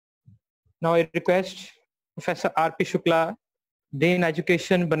Now I request Professor R.P. Shukla, Dean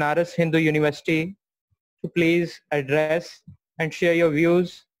Education, Banaras Hindu University, to please address and share your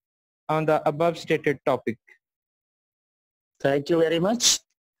views on the above stated topic. Thank you very much.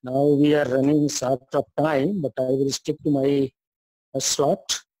 Now we are running short of time, but I will stick to my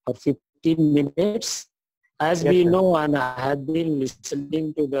slot for 15 minutes. As we know, and I have been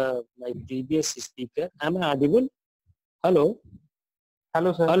listening to my previous speaker. Am I audible? Hello?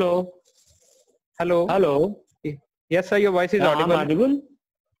 Hello, sir. Hello? Hello. Hello? Yes, sir, your voice is audible. I'm audible?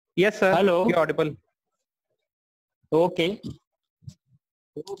 Yes, sir. Hello? You're audible. Okay.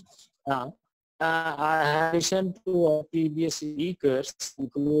 I have listened to our previous speakers,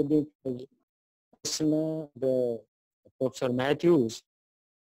 including the Professor Matthews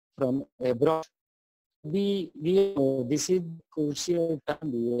from abroad. This is crucial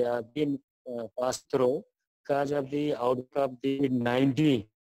time we have been passed through because of the outbreak of the COVID-19.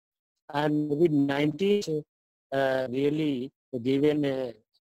 And COVID-19 really given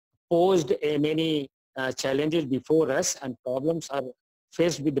posed many challenges before us, and problems are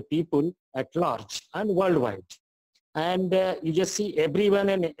faced with the people at large and worldwide. And you just see everyone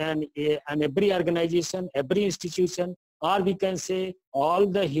and every organization, every institution, or we can say all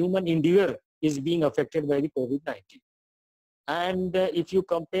the human endeavor is being affected by the COVID-19. And if you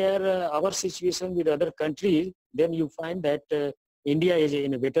compare our situation with other countries, then you find that India is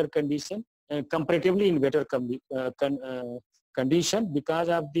in a better condition, comparatively in better condition, because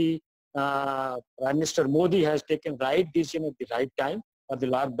of the Prime Minister Modi has taken right decision at the right time for the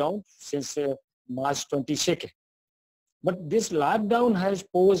lockdown since March 22nd. But this lockdown has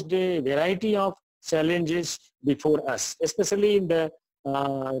posed a variety of challenges before us, especially in the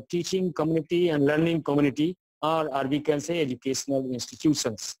teaching community and learning community, or we can say educational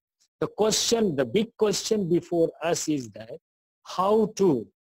institutions. The big question before us is that how to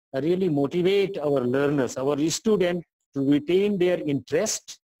really motivate our learners, our students, to retain their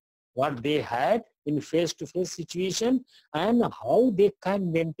interest, what they had in face-to-face situation, and how they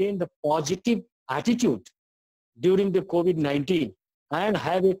can maintain the positive attitude during the COVID-19 and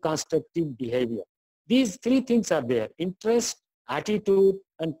have a constructive behavior. These three things are there: interest, attitude,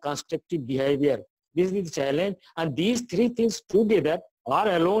 and constructive behavior. This is the challenge, and these three things together or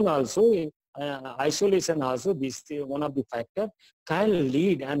alone also, in isolation also, this is one of the factors, can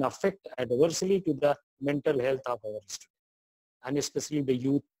lead and affect adversely to the mental health of our students, and especially the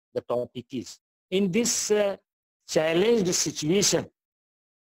youth. The topic is in this challenged situation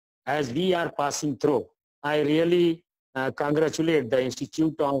as we are passing through. I really congratulate the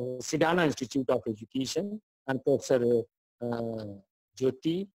Sidana Institute of Education and Professor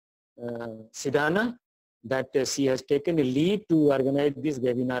Jyoti Sidana that she has taken a lead to organize this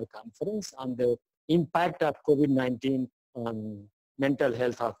webinar conference on the impact of COVID-19 on mental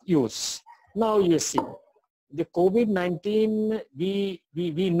health of youth. Now you see, the COVID-19,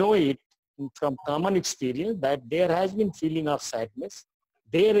 we know it from common experience that there has been feeling of sadness,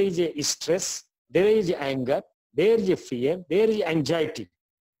 there is a stress, there is anger, there is a fear, there is anxiety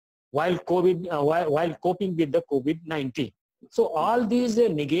while while coping with the COVID-19. So all these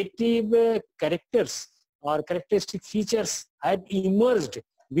negative characters or characteristic features have emerged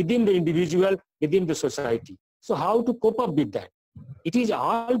within the individual, within the society. So how to cope up with that? It is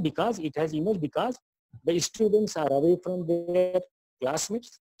all because it has emerged because the students are away from their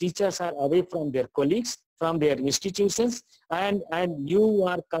classmates, teachers are away from their colleagues, from their institutions, and you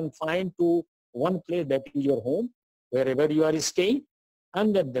are confined to one place, that is your home, wherever you are staying.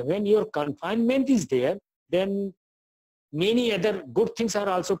 And when your confinement is there, then many other good things are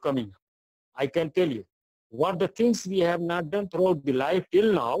also coming up. I can tell you, what the things we have not done throughout the life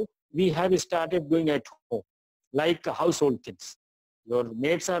till now, we have started doing at home, like household things. Your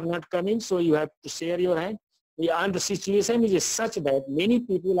mates are not coming, so you have to share your hand. And the situation is such that many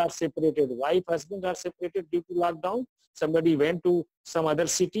people are separated. Wife, husband are separated due to lockdown. Somebody went to some other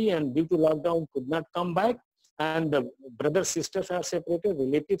city and due to lockdown could not come back. And the brothers, sisters are separated,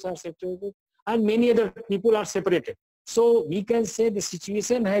 relatives are separated, and many other people are separated. So we can say the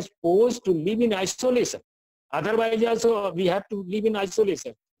situation has posed to live in isolation. Otherwise also we have to live in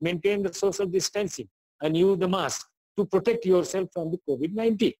isolation, maintain the social distancing and use the mask to protect yourself from the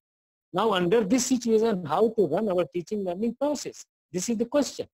COVID-19. Now under this situation, how to run our teaching learning process? This is the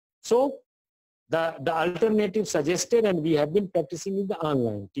question. So the alternative suggested, and we have been practicing in the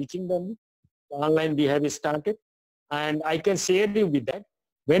online teaching learning. Online we have started, and I can share you with that.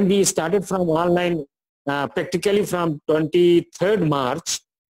 When we started from online, practically from 23rd March,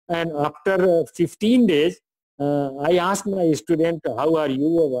 and after 15 days, I asked my student, how are you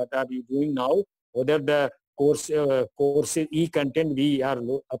or what are you doing now? Whether the course e-content we are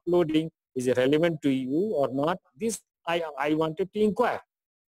uploading is relevant to you or not? This I wanted to inquire.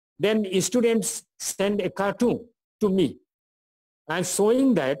 Then students send a cartoon to me and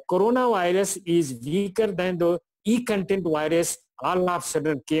showing that coronavirus is weaker than the e-content virus all of a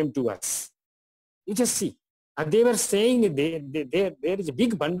sudden came to us. You just see. And they were saying there is a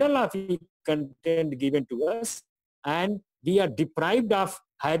big bundle of e-content given to us, and we are deprived of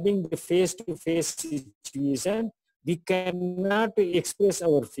having the face-to-face situation. We cannot express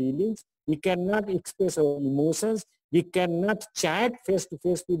our feelings. We cannot express our emotions. We cannot chat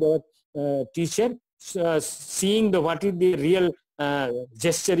face-to-face with our teacher, seeing what is the real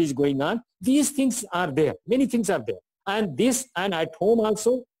gesture is going on. These things are there. Many things are there. And at home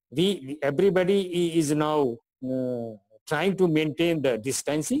also, everybody is now trying to maintain the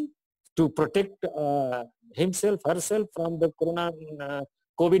distancing to protect himself, herself from the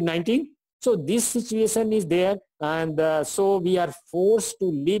COVID-19. So this situation is there, and so we are forced to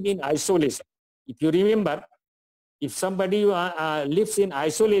live in isolation. If you remember, if somebody lives in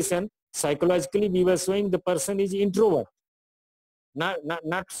isolation, psychologically we were showing the person is introvert, not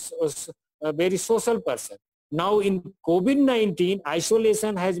a very social person. Now in COVID-19,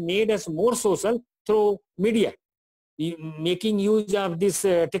 isolation has made us more social through media, making use of this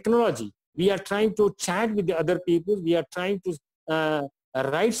technology. We are trying to chat with the other people. We are trying to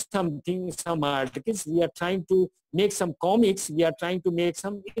write something, some articles. We are trying to make some comics. We are trying to make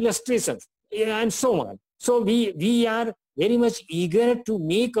some illustrations, and so on. So we are very much eager to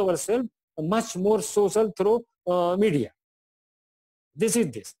make ourselves much more social through media. This is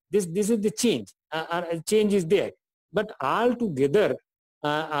the change. Change is there. But altogether,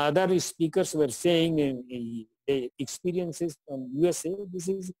 other speakers were saying the experiences from USA, this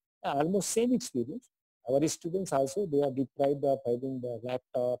is almost same experience. Our students also, they are deprived of having the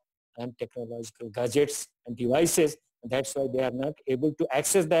laptop and technological gadgets and devices. And that's why they are not able to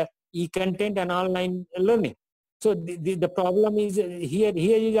access the e-content and online learning. So the problem is here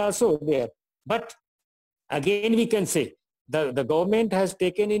is also there. But again, we can say the government has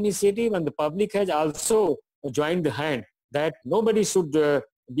taken initiative and the public has also joined the hand that nobody should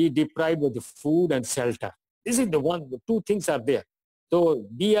be deprived of the food and shelter. This is the two things are there. So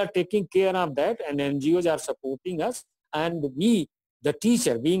we are taking care of that, and NGOs are supporting us, and we, the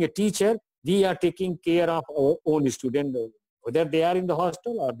teacher, being a teacher, we are taking care of our own students, whether they are in the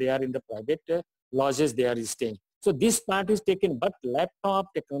hostel or they are in the private lodges they are staying. So this part is taken, but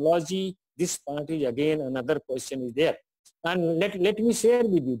laptop technology, this part is again another question is there. And let me share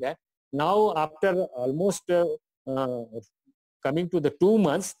with you that now after almost coming to the 2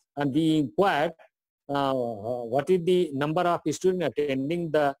 months, and we inquired what is the number of students attending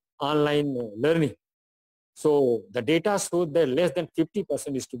the online learning. So the data showed that less than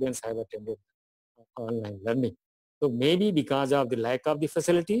 50% students have attended online learning. So maybe because of the lack of the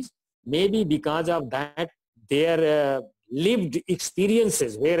facilities, maybe because of that, their lived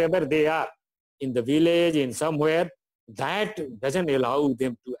experiences wherever they are, in the village, in somewhere, that doesn't allow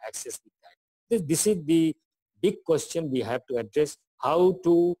them to access that. This is the big question we have to address, how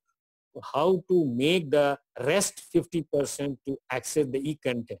to make the rest 50% to access the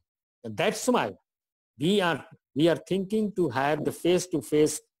e-content. And that's why we are thinking to have the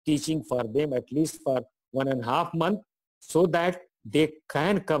face-to-face teaching for them at least for 1.5 months, so that they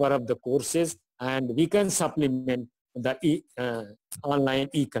can cover up the courses and we can supplement the online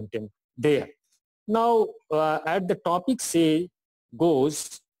e-content there. Now, at the topic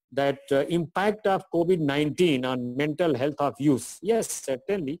goes that impact of COVID-19 on mental health of youth. Yes,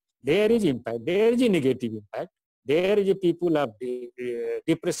 certainly there is impact. There is a negative impact. There is a people of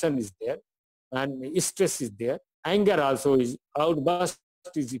depression is there, and stress is there. Anger also is outburst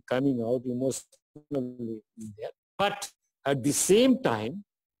is coming out, emotionally is there. But at the same time,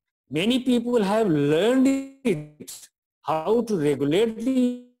 many people have learned it, how to regulate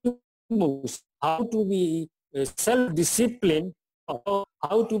the emotions, how to be self-disciplined,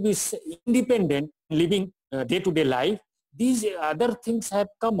 how to be independent, living day-to-day life. These other things have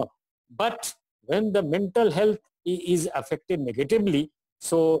come up. But when the mental health is affected negatively,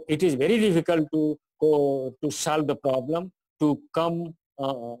 so it is very difficult to solve the problem, to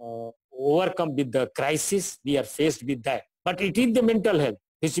overcome with the crisis we are faced with that. But it is the mental health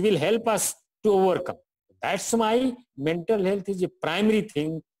which will help us to overcome. That's why mental health is a primary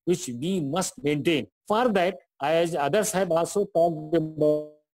thing which we must maintain. For that, as others have also talked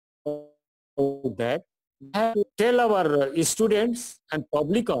about that, we have to tell our students and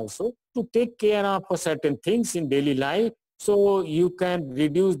public also to take care of certain things in daily life, so you can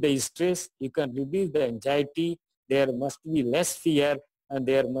reduce the stress, you can reduce the anxiety, there must be less fear, and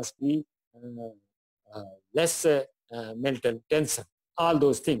there must be less mental tension. all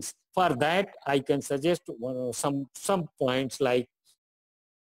those things. For that, I can suggest some points like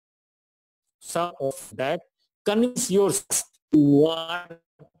some of that. Convince yourself you are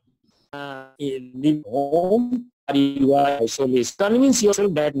in home or you are isolation. Convince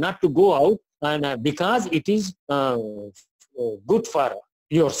yourself that not to go out and because it is good for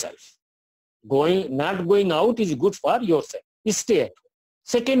yourself. Not going out is good for yourself. Stay at home.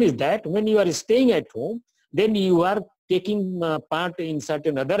 Second is that when you are staying at home, then you are taking part in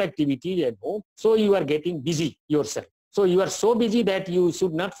certain other activities at home. So you are getting busy yourself. So you are so busy that you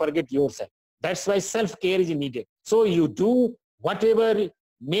should not forget yourself. That's why self-care is needed. So you do whatever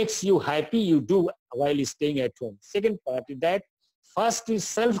makes you happy, you do while staying at home. Second part is that first is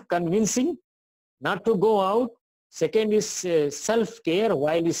self-convincing not to go out. Second is self-care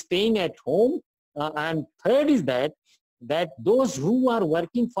while staying at home. And third is that those who are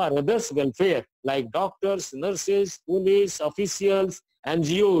working for others' welfare, like doctors, nurses, police, officials,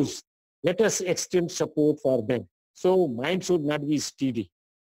 NGOs, let us extend support for them. So mind should not be steady.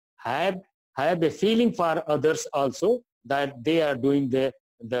 Have a feeling for others also that they are doing the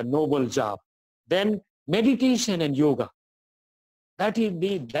noble job. Then meditation and yoga. That is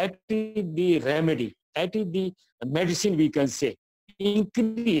the remedy. That is the medicine, we can say.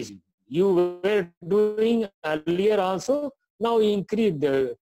 Increase. You were doing earlier also. Now increase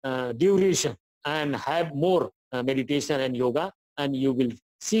the duration and have more meditation and yoga, and you will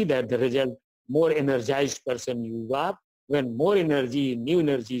see that the result. More energized person you are. When more energy, new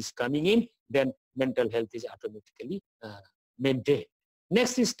energy is coming in, then mental health is automatically maintained.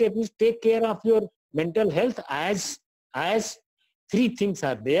 Next step is take care of your mental health as three things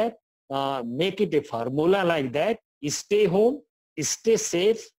are there. Make it a formula like that. Stay home, stay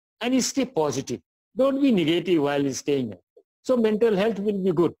safe, and stay positive. Don't be negative while staying home. So mental health will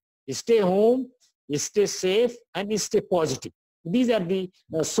be good. Stay home, stay safe, and stay positive. These are the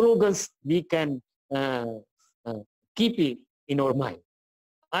slogans we can keep it in our mind.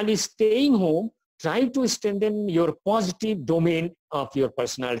 And staying home, try to strengthen your positive domain of your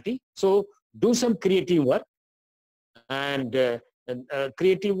personality. So do some creative work and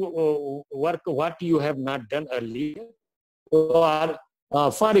creative work what you have not done earlier. Or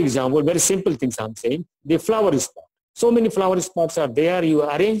for example, very simple things I'm saying, the flower spot. So many flower spots are there. You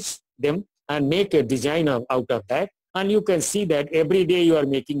arrange them and make a design out of that. And you can see that every day you are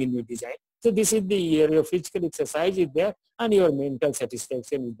making a new design. So this is your physical exercise is there and your mental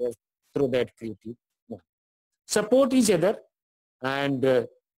satisfaction is there through that creative. Support each other and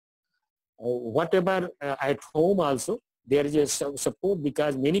whatever at home also, there is a support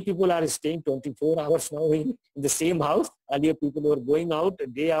because many people are staying 24 hours now in the same house. Earlier people were going out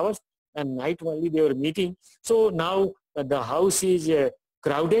day hours and night only they were meeting. So now the house is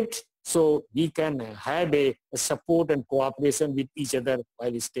crowded. So we can have a support and cooperation with each other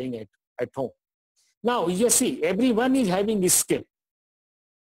while staying at home. Now you see, everyone is having this skill.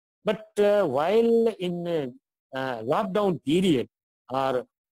 But while in lockdown period or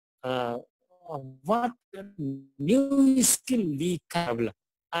what new skill we can develop,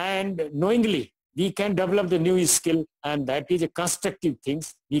 and knowingly we can develop the new skill, and that is a constructive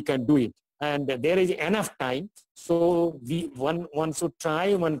things we can do it, and there is enough time. So one should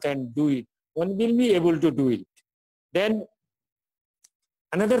try, one can do it, one will be able to do it. Then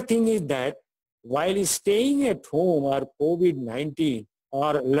another thing is that while staying at home or COVID-19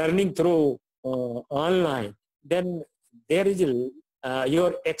 or learning through online, then there is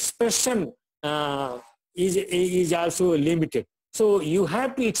your expression is also limited. So you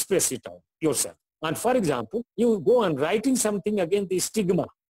have to express it out yourself. And for example, you go on writing something against the stigma,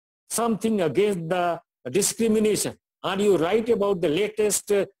 something against the discrimination, and you write about the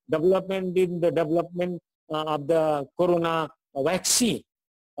latest development in the development of the corona vaccine,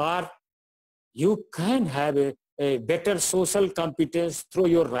 or you can have a better social competence through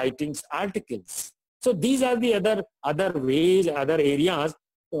your writings articles. So these are the other ways, other areas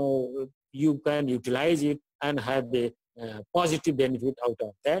you can utilize it and have a positive benefit out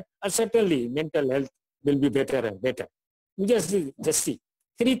of that. And certainly mental health will be better and better. Just see.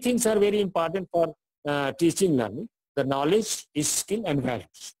 Three things are very important for teaching learning: the knowledge, skill, and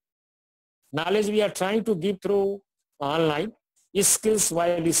values. Knowledge we are trying to give through online. Skills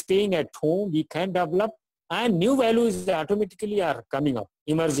while staying at home we can develop, and new values automatically are coming up,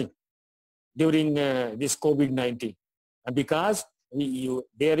 emerging during this COVID-19. And because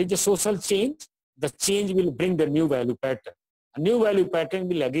there is a social change, the change will bring the new value pattern. A new value pattern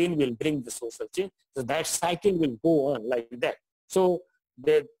will bring the social change. So that cycle will go on like that. So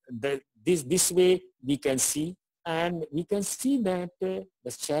this way we can see, and we can see that the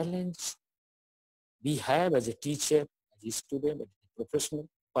challenge we have as a teacher, as a student, as a professional,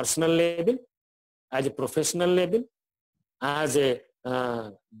 personal level, as a professional level, as a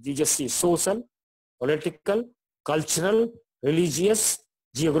you just see social, political, cultural, religious,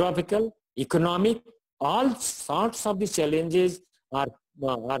 geographical, economic, all sorts of the challenges are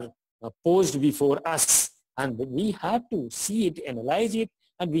posed before us, and we have to see it, analyze it,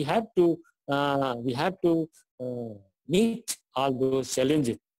 and we have to meet all those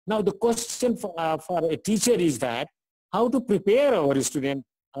challenges. Now the question for a teacher is that how to prepare our student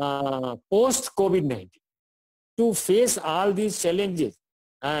post COVID-19 to face all these challenges,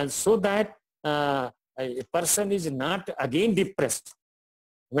 and so that a person is not again depressed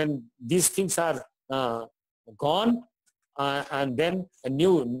when these things are gone, and then a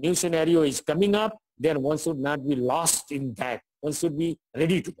new scenario is coming up. Then one should not be lost in that. One should be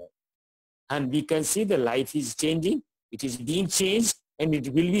ready to that. And we can see the life is changing. It is being changed, and it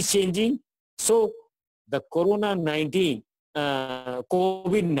will be changing. So the COVID-19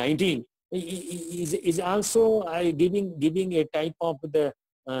 is also giving a type of the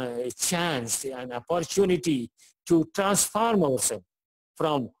chance and opportunity to transform ourselves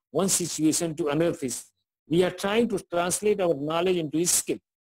from one situation to another. We are trying to translate our knowledge into skill,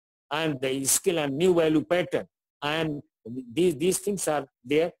 and the skill and new value pattern. And these things are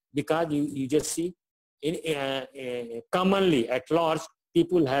there because you just see commonly at large,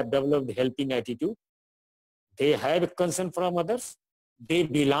 people have developed helping attitude. They have a concern from others. They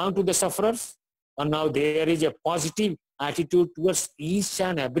belong to the sufferers, and now there is a positive attitude towards each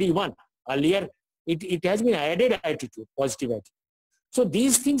and every one. Earlier, it has been added attitude, positive attitude. So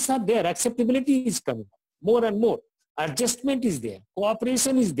these things are there. Acceptability is coming more and more. Adjustment is there.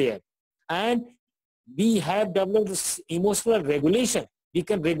 Cooperation is there. And we have developed emotional regulation. We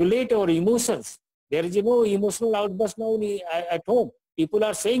can regulate our emotions. There is no emotional outburst now at home. People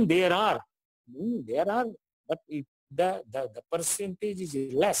are saying there are, but the percentage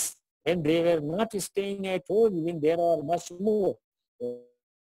is less. When they were not staying at home, even there are much more.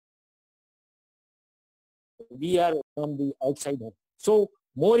 We are from the outside home. So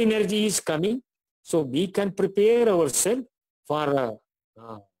more energy is coming. So we can prepare ourselves for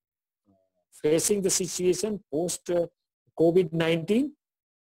facing the situation post COVID-19.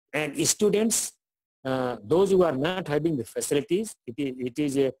 And students, those who are not having the facilities, it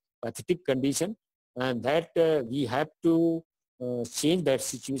is a pathetic condition, and that we have to change that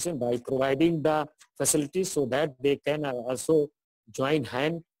situation by providing the facilities so that they can also join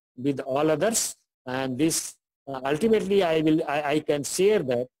hand with all others. And this ultimately I can share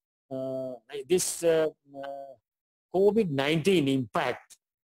that this COVID-19 impact,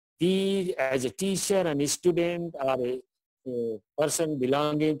 we as a teacher and a student or a person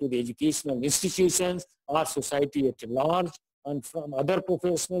belonging to the educational institutions or society at large, and from other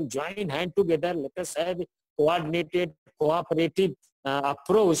professionals, join hand together. Let us have a coordinated, cooperative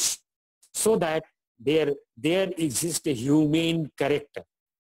approach so that there exists a humane character,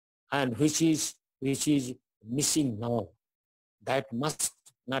 and which is missing now. That must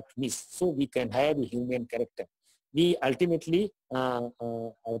not miss. So we can have a human character. We ultimately at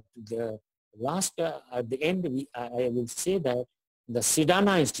the end, I will say that the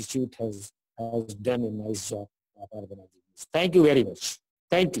Sidana Institute has done a nice job of organizing this. Thank you very much.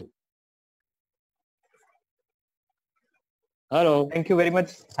 Thank you. Hello. Thank you very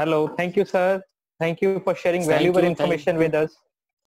much. Hello. Thank you, sir. Thank you for sharing valuable information with us.